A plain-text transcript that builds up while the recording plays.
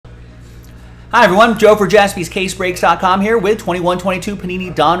Hi everyone, Joe for JaspysCaseBreaks.com here with 21-22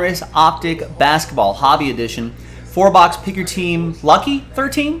 Panini Donruss Optic Basketball Hobby Edition. 4-box pick your team lucky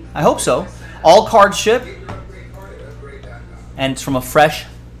 13? I hope so. All cards ship. And it's from a fresh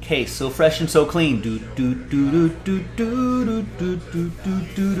case. So fresh and so clean.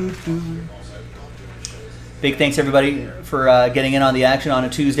 Big thanks everybody for getting in on the action on a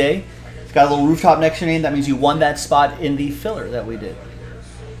Tuesday. Got a little rooftop next to your name. That means you won that spot in the filler that we did.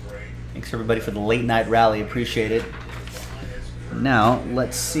 Thanks everybody for the late night rally. Appreciate it. Now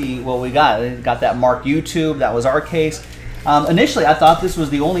let's see what we got. We got that marked YouTube. That was our case. Initially I thought this was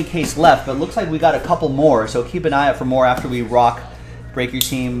the only case left, but it looks like we got a couple more. So keep an eye out for more after we rock break your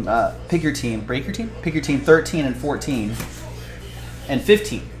team, pick your team, break your team, pick your team 13 and 14 and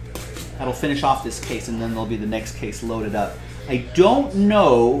 15. That'll finish off this case, and then there'll be the next case loaded up. I don't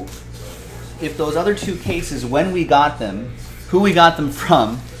know if those other two cases, when we got them, who we got them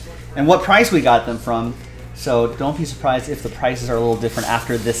from, and what price we got them from, so don't be surprised if the prices are a little different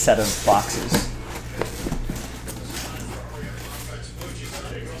after this set of boxes.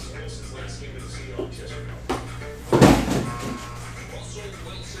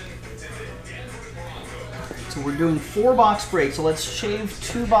 So we're doing 4-box breaks, so let's shave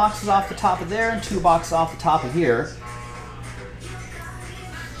 2 boxes off the top of there and 2 boxes off the top of here.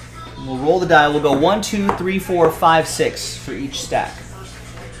 And we'll roll the die. We'll go 1, 2, 3, 4, 5, 6 for each stack.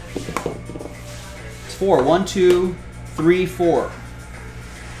 It's 4. 1, 2, 3, 4.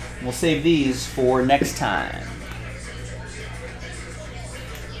 We'll save these for next time.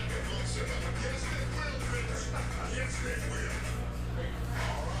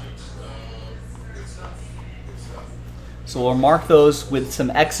 So we'll mark those with some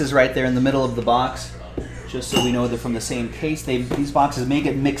X's right there in the middle of the box, just so we know they're from the same case. These boxes may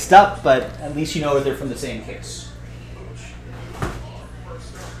get mixed up, but at least you know they're from the same case.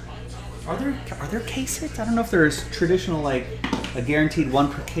 Are there case hits? I don't know if there's traditional, like a guaranteed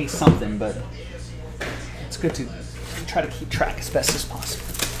 1 per case something, but it's good to try to keep track as best as possible.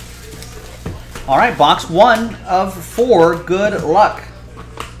 All right, box 1 of 4. Good luck.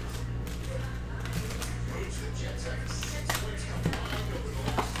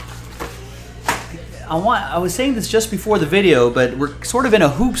 I was saying this just before the video, but we're sort of in a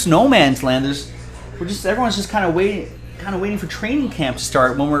hoops no man's land. Everyone's just kind of waiting for training camp to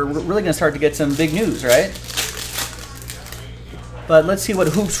start when we're really going to start to get some big news, right? But let's see what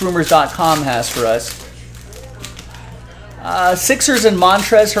hoopsrumors.com has for us. Sixers and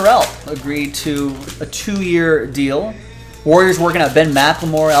Montrezl Harrell agreed to a 2-year deal. Warriors working out Ben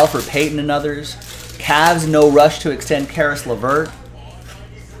McLemore, Alfred Payton, and others. Cavs no rush to extend Karis LeVert.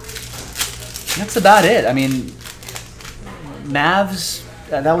 That's about it. I mean, Mavs,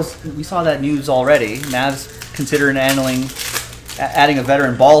 we saw that news already. Mavs considering adding a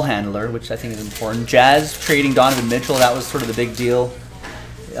veteran ball handler, which I think is important. Jazz trading Donovan Mitchell. That was sort of the big deal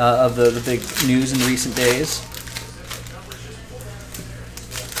of the big news in recent days.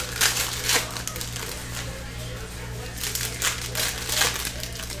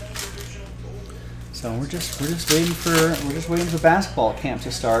 So we're just waiting for basketball camp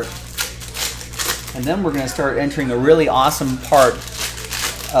to start. And then we're going to start entering a really awesome part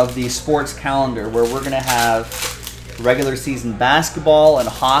of the sports calendar where we're going to have regular season basketball and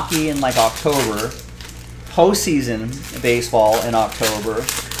hockey in like October, postseason baseball in October.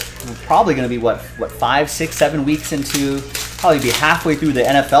 We're probably going to be, what, 5, 6, 7 weeks into, probably be halfway through the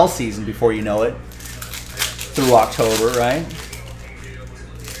NFL season before you know it, through October, right?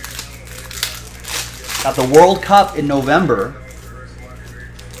 Got the World Cup in November.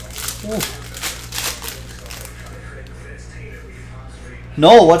 Ooh.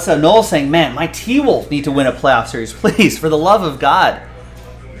 Noel, what's up? Noel saying, man, my T-Wolves need to win a playoff series, please, for the love of God.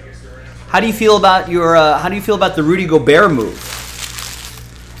 How do you feel about the Rudy Gobert move?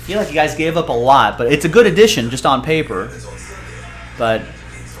 I feel like you guys gave up a lot, but it's a good addition just on paper. But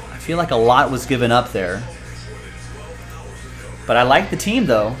I feel like a lot was given up there. But I like the team,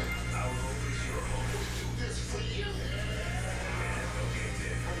 though.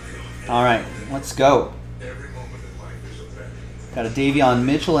 All right, let's go. Got a Davion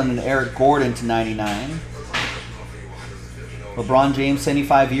Mitchell and an Eric Gordon to 99. LeBron James,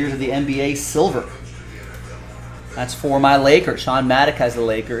 75 years of the NBA, silver. That's for my Lakers. Sean Maddock has the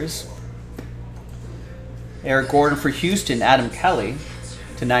Lakers. Eric Gordon for Houston, Adam Kelly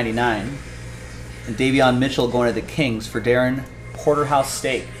to 99. And Davion Mitchell going to the Kings for Darren Porterhouse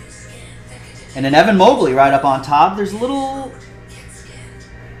Steak. And then Evan Mobley right up on top. There's a little...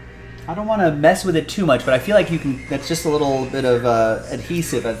 I don't want to mess with it too much, but I feel like you can. That's just a little bit of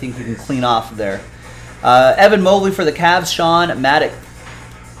adhesive. I think you can clean off there. Evan Mobley for the Cavs. Sean Maddock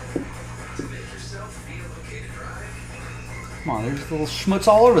Come on, there's little schmutz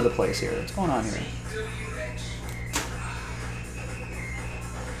all over the place here. What's going on here?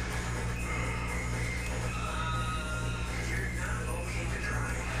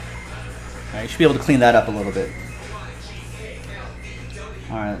 All right, you should be able to clean that up a little bit.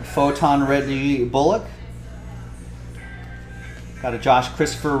 All right, Photon Reggie Bullock. Got a Josh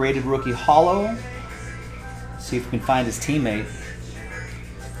Christopher rated rookie holo. See if we can find his teammate.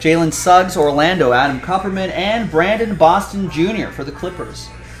 Jalen Suggs, Orlando, Adam Kupperman, and Brandon Boston Jr. for the Clippers.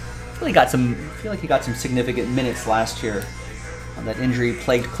 I feel like he got some significant minutes last year on that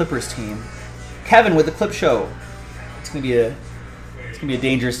injury-plagued Clippers team. Kevin with the Clip Show. It's gonna be a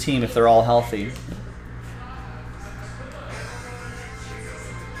dangerous team if they're all healthy.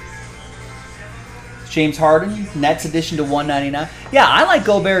 James Harden, Nets addition to 199. Yeah, I like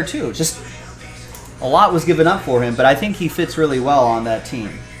Gobert too. Just a lot was given up for him, but I think he fits really well on that team.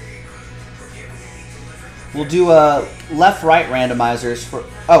 We'll do left-right randomizers for...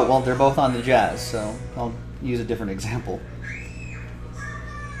 Oh, well, they're both on the Jazz, so I'll use a different example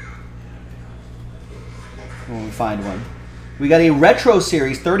when we find one. We got a retro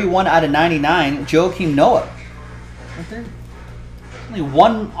series, 31 out of 99, Joakim Noah. Right there. Only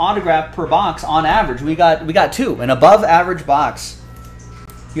one autograph per box on average. We got two, an above average box.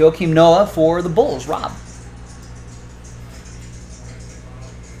 Joakim Noah for the Bulls, Rob.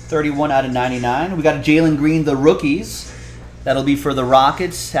 31 out of 99. We got a Jalen Green, the rookies. That'll be for the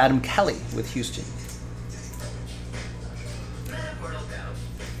Rockets, Adam Kelly with Houston.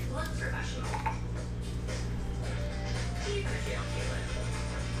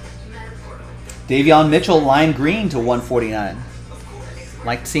 Davion Mitchell, lime green to 149.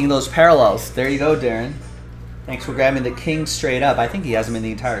 Like seeing those parallels. There you go, Darren. Thanks for grabbing the King straight up. I think he has them in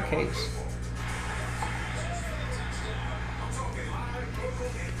the entire case.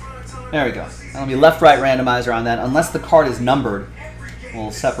 There we go. That'll be left-right randomizer on that. Unless the card is numbered,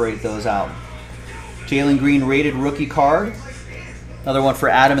 we'll separate those out. Jalen Green rated rookie card. Another one for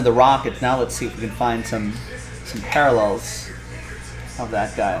Adam and the Rockets. Now let's see if we can find some parallels of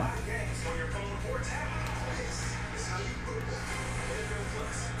that guy.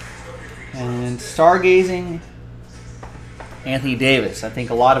 And stargazing, Anthony Davis. I think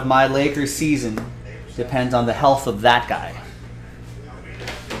a lot of my Lakers season depends on the health of that guy.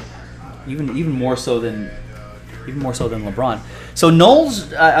 Even more so than LeBron. So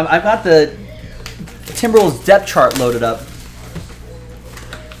Knowles, I've got the Timberwolves depth chart loaded up.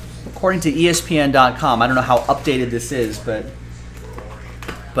 According to ESPN.com, I don't know how updated this is,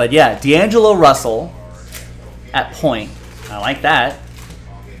 but yeah, D'Angelo Russell at point. I like that.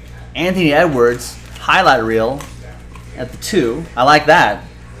 Anthony Edwards, highlight reel at the 2. I like that.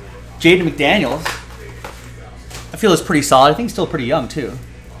 Jaden McDaniels, I feel is pretty solid. I think he's still pretty young too.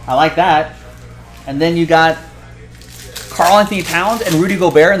 I like that. And then you got Karl Anthony Towns and Rudy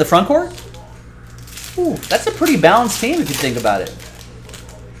Gobert in the front court. Ooh, that's a pretty balanced team if you think about it.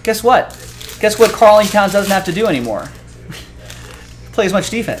 Guess what? Guess what Karl Anthony Towns doesn't have to do anymore? Play as much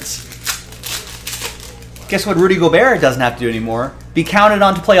defense. Guess what Rudy Gobert doesn't have to do anymore? Be counted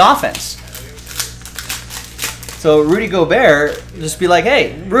on to play offense. So Rudy Gobert, just be like,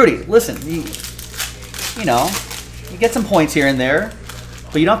 hey, Rudy, listen, you know, you get some points here and there,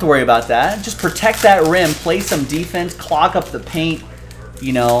 but you don't have to worry about that. Just protect that rim, play some defense, clog up the paint,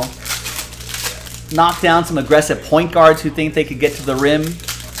 you know, knock down some aggressive point guards who think they could get to the rim.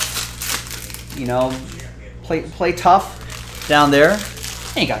 You know, play tough down there.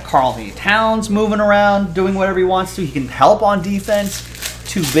 And you got Karl Anthony Towns moving around, doing whatever he wants to. He can help on defense.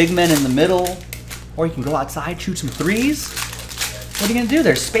 2 big men in the middle. Or you can go outside, shoot some threes. What are you going to do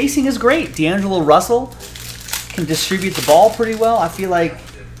there? Spacing is great. D'Angelo Russell can distribute the ball pretty well. I feel like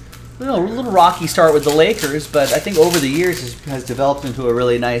a little rocky start with the Lakers, but I think over the years has developed into a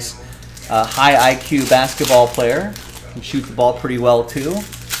really nice high IQ basketball player. Can shoot the ball pretty well too.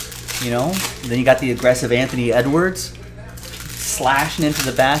 You know, and then you got the aggressive Anthony Edwards slashing into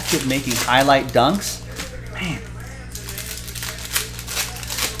the basket, making highlight dunks. Man.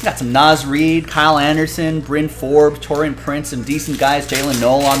 You got some Naz Reid, Kyle Anderson, Bryn Forbes, Taurean Prince, some decent guys. Jalen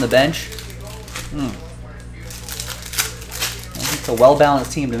Noel on the bench. It's a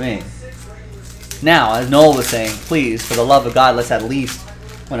well-balanced team to me. Now, as Noel was saying, please, for the love of God, let's at least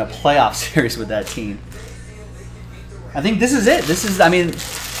win a playoff series with that team. I think this is it. This is, I mean,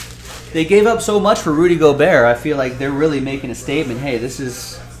 they gave up so much for Rudy Gobert. I feel like they're really making a statement. Hey, this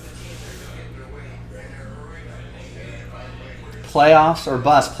is playoffs or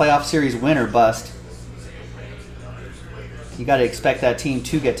bust. Playoff series win or bust. You got to expect that team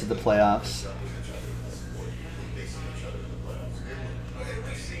to get to the playoffs.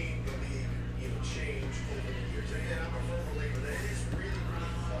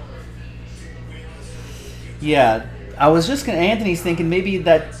 Yeah, I was just gonna. Anthony's thinking maybe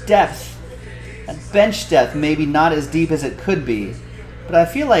that depth, that bench depth, maybe not as deep as it could be, but I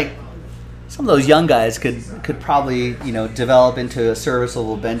feel like some of those young guys could probably, you know, develop into a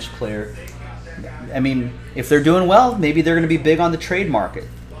serviceable bench player. I mean, if they're doing well, maybe they're going to be big on the trade market.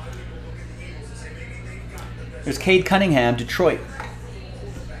 There's Cade Cunningham, Detroit.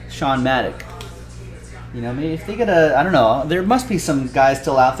 Sean Maddock. You know, maybe if they get a, I don't know, there must be some guys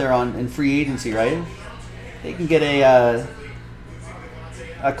still out there in free agency, right? They can get a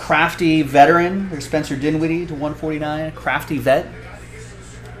crafty veteran. There's Spencer Dinwiddie to 149, a crafty vet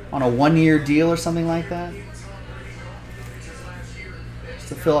on a 1-year deal or something like that, just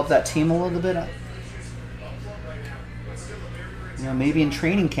to fill up that team a little bit. You know, maybe in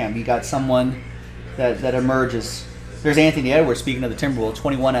training camp you got someone that emerges. There's Anthony Edwards, speaking of the Timberwolves,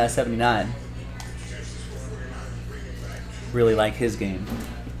 21 out of 79. Really like his game.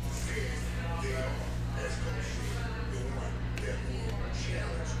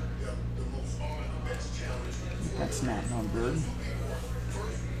 That's not good.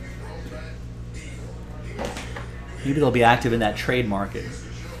 Maybe they'll be active in that trade market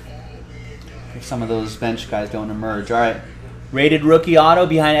if some of those bench guys don't emerge. All right, rated rookie auto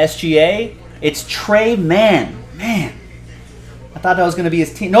behind SGA. It's Trey Mann. Man, I thought that was going to be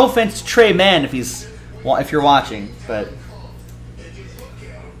his team. No offense to Trey Mann if you're watching, but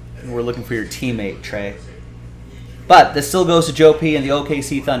we're looking for your teammate, Trey. But this still goes to Joe P and the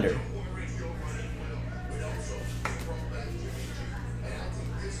OKC Thunder.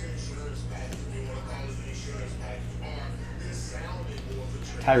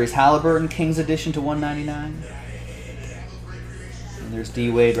 Tyrese Halliburton, Kings edition to 199. And there's D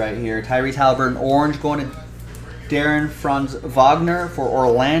Wade right here. Tyrese Halliburton, orange, going to Darren Franz Wagner for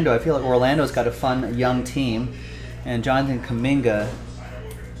Orlando. I feel like Orlando's got a fun young team. And Jonathan Kuminga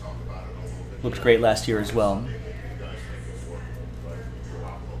looked great last year as well.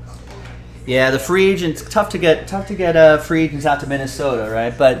 Yeah, the free agents, tough to get free agents out to Minnesota,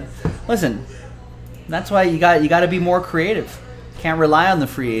 right? But listen, that's why you got to be more creative. Can't rely on the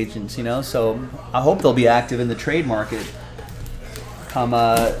free agents, you know. So I hope they'll be active in the trade market come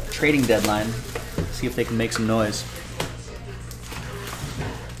trading deadline. See if they can make some noise.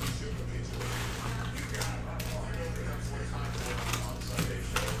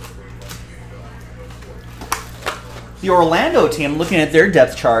 The Orlando team, looking at their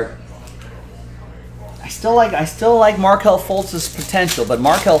depth chart, I still like Markelle Fultz's potential, but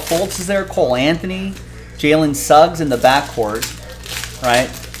Markelle Fultz is there, Cole Anthony, Jalen Suggs in the backcourt. Right,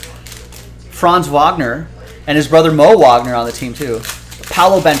 Franz Wagner and his brother Mo Wagner on the team too.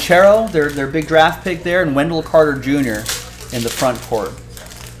 Paolo Banchero, their big draft pick there, and Wendell Carter Jr. in the front court.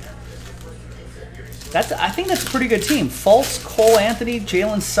 I think that's a pretty good team. Fultz, Cole Anthony,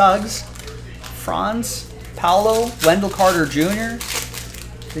 Jalen Suggs, Franz, Paolo, Wendell Carter Jr.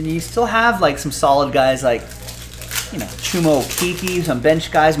 Then you still have like some solid guys like, you know, Chumo Kiki, some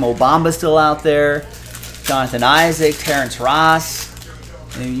bench guys. Mo Bamba still out there. Jonathan Isaac, Terrence Ross.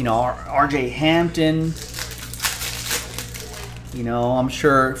 You know, R.J. Hampton. You know, I'm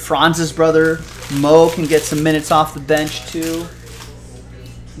sure Franz's brother Mo can get some minutes off the bench too.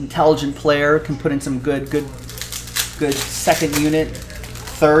 Intelligent player, can put in some good second unit,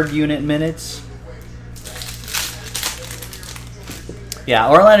 third unit minutes. Yeah,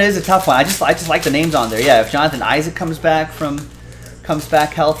 Orlando is a tough one. I just like the names on there. Yeah, if Jonathan Isaac comes back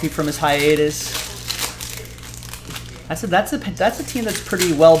healthy from his hiatus. That's a team that's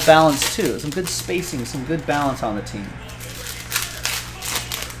pretty well balanced too. Some good spacing, some good balance on the team.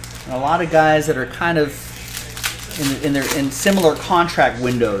 And a lot of guys that are kind of in similar contract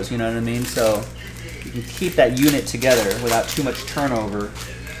windows. You know what I mean? So you can keep that unit together without too much turnover.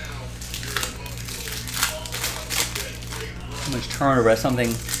 Too much turnover. That's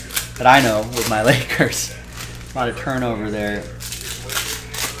something that I know with my Lakers. A lot of turnover there.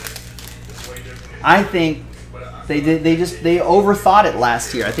 I think they overthought it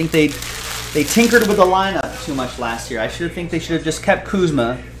last year. I think they tinkered with the lineup too much last year. I think they should have just kept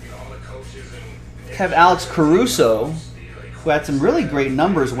Kuzma, kept Alex Caruso, who had some really great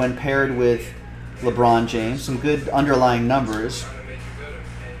numbers when paired with LeBron James, some good underlying numbers.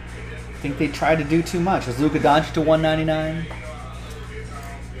 I think they tried to do too much. Was Luka Doncic to 199?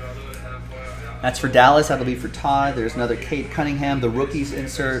 That's for Dallas. That'll be for Todd. There's another Cade Cunningham, the rookies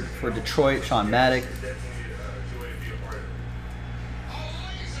insert for Detroit, Sean Maddock.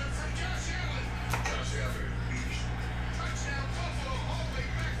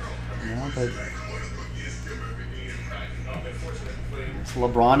 But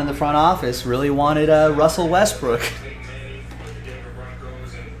LeBron in the front office really wanted Russell Westbrook.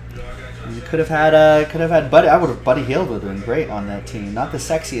 And Could have had Buddy. Buddy Hield would have been great on that team. Not the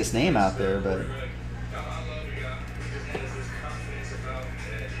sexiest name out there, but.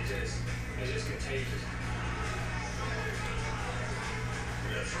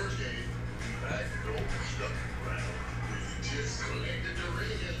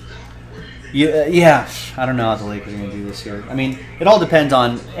 Yeah, I don't know how the Lakers are going to do this year. I mean, it all depends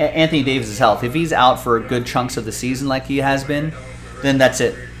on Anthony Davis' health. If he's out for good chunks of the season like he has been, then that's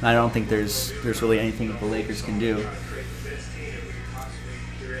it. I don't think there's really anything that the Lakers can do.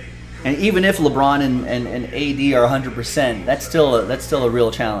 And even if LeBron and AD are 100%, that's still a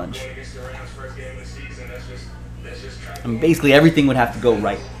real challenge. I mean, basically everything would have to go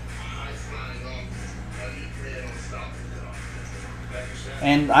right.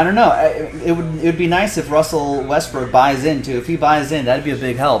 And I don't know, it would be nice if Russell Westbrook buys in too. If he buys in, that'd be a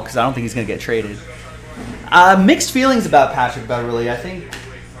big help because I don't think he's going to get traded. Mixed feelings about Patrick Beverley.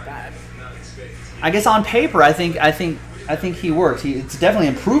 I guess on paper, I think he works. It's definitely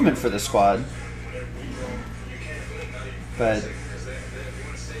an improvement for the squad. But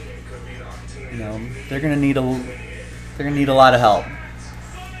you know, they're going to need a lot of help.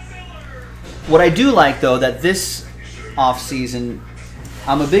 What I do like though, that this offseason,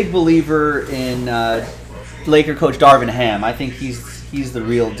 I'm a big believer in Laker coach Darvin Ham. I think he's the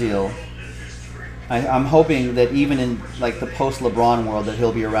real deal. I'm hoping that even in like the post-LeBron world that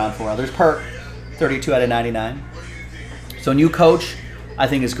he'll be around for a while. There's Perk, 32 out of 99. So new coach, I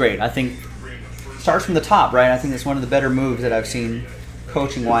think is great. I think starts from the top, right? I think it's one of the better moves that I've seen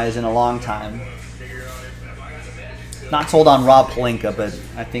coaching-wise in a long time. Not sold on Rob Pelinka, but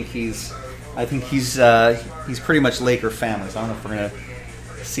I think he's pretty much Laker family. So I don't know if we're gonna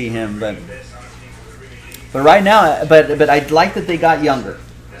see him, but right now, but I like that they got younger.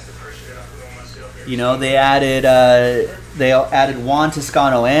 You know, they added Juan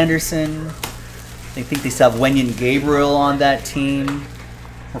Toscano Anderson. I think they still have Wenyen Gabriel on that team.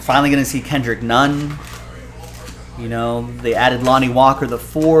 We're finally going to see Kendrick Nunn. You know, they added Lonnie Walker the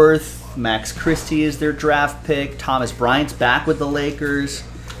fourth. Max Christie is their draft pick. Thomas Bryant's back with the Lakers,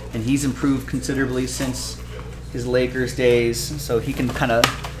 and he's improved considerably since his Lakers days, so he can kind of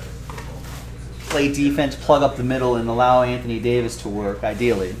play defense, plug up the middle, and allow Anthony Davis to work,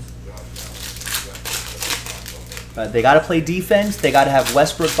 ideally. But they got to play defense. They got to have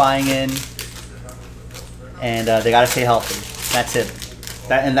Westbrook buying in, and they got to stay healthy. That's it.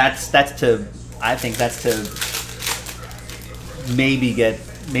 I think that's to maybe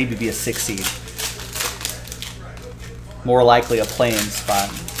be a 6 seed. More likely a play-in spot.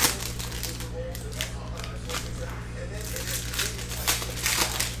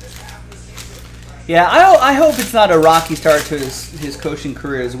 Yeah, I hope it's not a rocky start to his coaching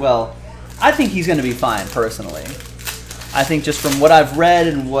career as well. I think he's going to be fine, personally. I think just from what I've read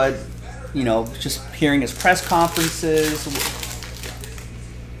and what, you know, just hearing his press conferences,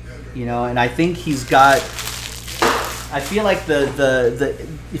 you know, and I think he's got, I feel like the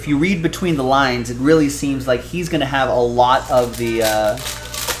if you read between the lines, it really seems like he's going to have a lot of the,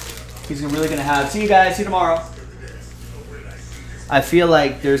 he's really going to have, see you guys, see you tomorrow. I feel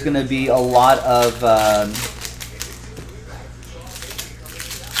like there's going to be a lot of,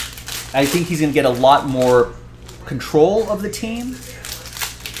 I think he's going to get a lot more control of the team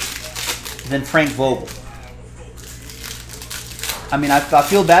than Frank Vogel. I mean, I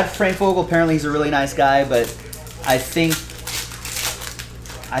feel bad for Frank Vogel. Apparently he's a really nice guy, but I think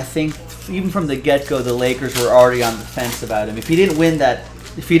even from the get-go, the Lakers were already on the fence about him. If he didn't win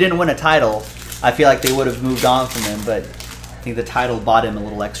a title, I feel like they would have moved on from him, but I think the title bought him a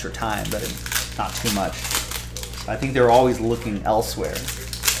little extra time, but not too much. I think they were always looking elsewhere,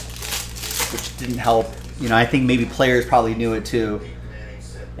 which didn't help. You know, I think maybe players probably knew it too.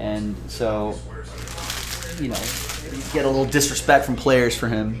 And so, you know, you get a little disrespect from players for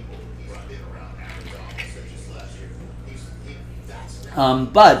him.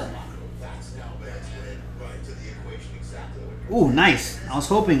 But, ooh, nice. I was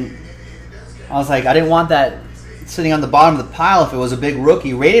like, I didn't want that sitting on the bottom of the pile if it was a big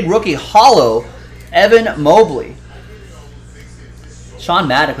rookie. Rated rookie hollow, Evan Mobley. Sean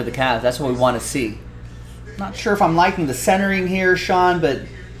Maddock with the Cavs. That's what we want to see. Not sure if I'm liking the centering here, Sean, but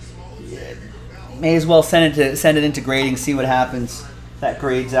may as well send it into grading, see what happens. That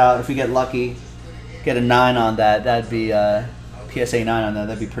grades out. If we get lucky, get a 9 on that. That'd be PSA 9 on that.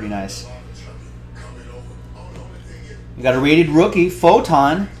 That'd be pretty nice. We got a rated rookie,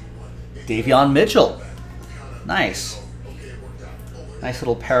 Photon, Davion Mitchell. Nice. Nice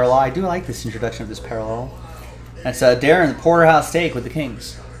little parallel. I do like this introduction of this parallel. That's Darren Porterhouse Steak with the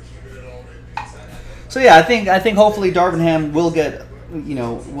Kings. So yeah, I think hopefully Darvin Ham will get you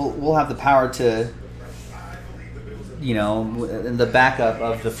know, we'll have the power to, you know, the backup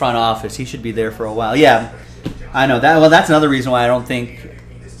of the front office. He should be there for a while. Yeah, I know that. Well, that's another reason why I don't think.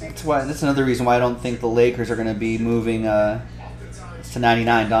 That's another reason why I don't think the Lakers are going to be moving to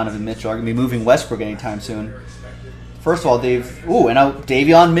 99. Donovan Mitchell are going to be moving Westbrook anytime soon. First of all, and now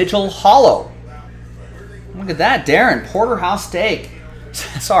Davion Mitchell hollow. Look at that, Darren Porterhouse steak.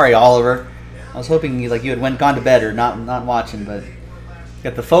 Sorry, Oliver. I was hoping you had gone to bed or not watching, but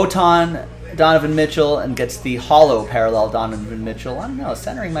got the photon Donovan Mitchell and gets the hollow parallel Donovan Mitchell. I don't know,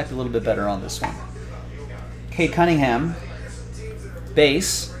 centering might be a little bit better on this one. Kate Cunningham,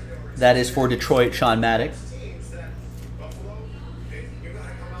 base. That is for Detroit, Sean Maddock.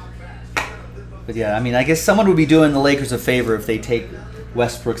 But yeah, I mean, I guess someone would be doing the Lakers a favor if they take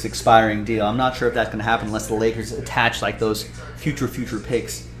Westbrook's expiring deal. I'm not sure if that's going to happen unless the Lakers attach like those future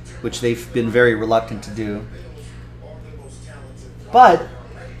picks, which they've been very reluctant to do. But,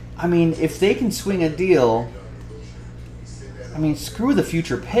 I mean, if they can swing a deal, I mean, screw the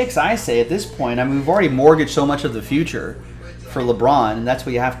future picks, I say, at this point. I mean, we've already mortgaged so much of the future for LeBron, and that's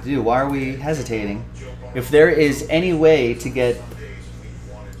what you have to do. Why are we hesitating? If there is any way to get,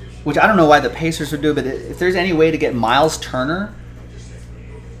 which I don't know why the Pacers would do, but if there's any way to get Miles Turner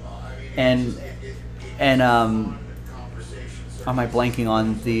and am I blanking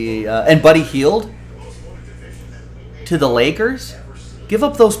on the and Buddy Hield to the Lakers, give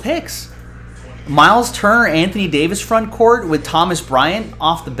up those picks. Miles Turner, Anthony Davis front court with Thomas Bryant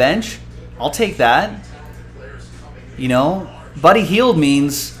off the bench. I'll take that. You know, Buddy Hield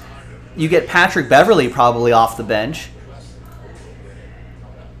means you get Patrick Beverley probably off the bench.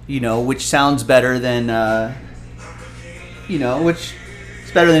 You know, which sounds better than you know, which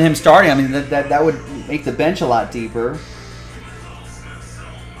is better than him starting. I mean, that would make the bench a lot deeper.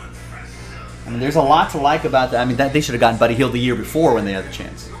 I mean, there's a lot to like about that. I mean, they should have gotten Buddy Hield the year before when they had the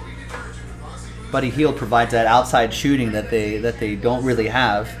chance. Buddy Hield provides that outside shooting that they don't really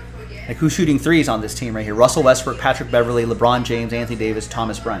have. Like, who's shooting threes on this team right here? Russell Westbrook, Patrick Beverley, LeBron James, Anthony Davis,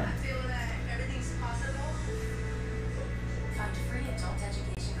 Thomas Bryant.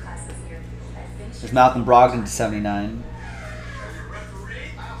 There's Malcolm Brogdon to 79.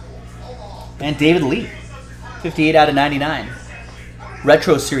 And David Lee, 58 out of 99.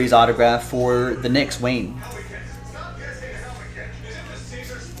 Retro Series autograph for the Knicks, Wayne.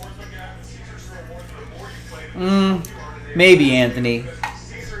 Maybe Anthony.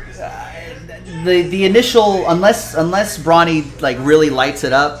 The initial, unless Bronny like really lights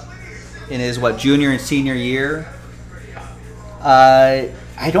it up in his junior and senior year,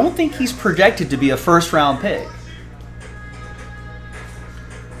 I don't think he's projected to be a first-round pick.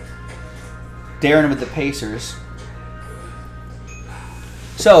 Darren with the Pacers.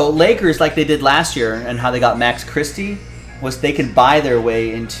 So Lakers, like they did last year, and how they got Max Christie, was they could buy their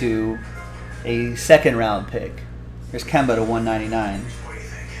way into a second-round pick. There's Kemba to 199,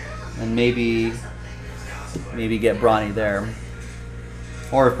 and maybe get Bronny there.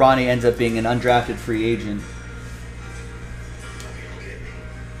 Or if Bronny ends up being an undrafted free agent,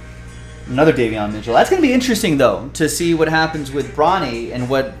 another Davion Mitchell. That's going to be interesting, though, to see what happens with Bronny and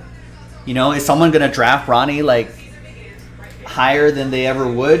what, you know, is someone going to draft Bronny like higher than they ever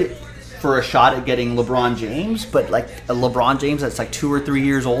would for a shot at getting LeBron James, but like a LeBron James that's like 2 or 3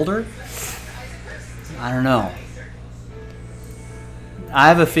 years older? I don't know. I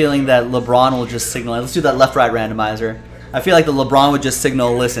have a feeling that LeBron will just signal. Let's do that left-right randomizer. I feel like the LeBron would just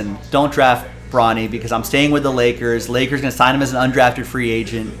signal, listen, don't draft Bronny because I'm staying with the Lakers. Lakers going to sign him as an undrafted free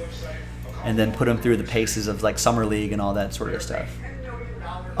agent and then put him through the paces of like summer league and all that sort of stuff.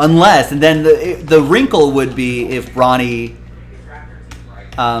 Unless, and then the wrinkle would be if Bronny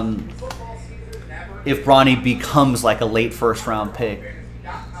becomes like a late first-round pick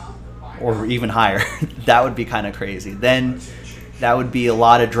or even higher. That would be kind of crazy. Then that would be a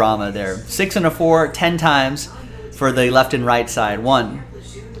lot of drama there. 6 and a 4, 10 times for the left and right side. 1,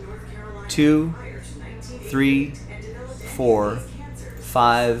 2, 3, 4,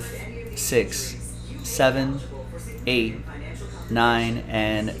 5, 6, 7, 8, 9,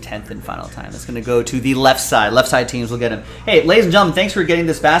 and 10th and final time. It's going to go to the left side. Left side teams will get him. Hey, ladies and gentlemen, thanks for getting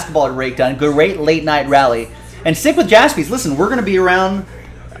this basketball rake done. Great late night rally. And stick with Jaspys. Listen, we're going to be around.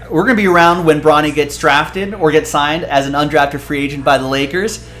 We're going to be around when Bronny gets drafted or gets signed as an undrafted free agent by the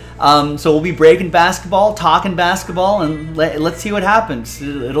Lakers. So we'll be breaking basketball, talking basketball, and let's see what happens.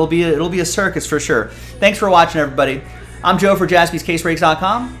 It'll be a circus for sure. Thanks for watching, everybody. I'm Joe for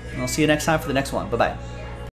JaspysCaseBreaks.com, and I'll see you next time for the next one. Bye-bye.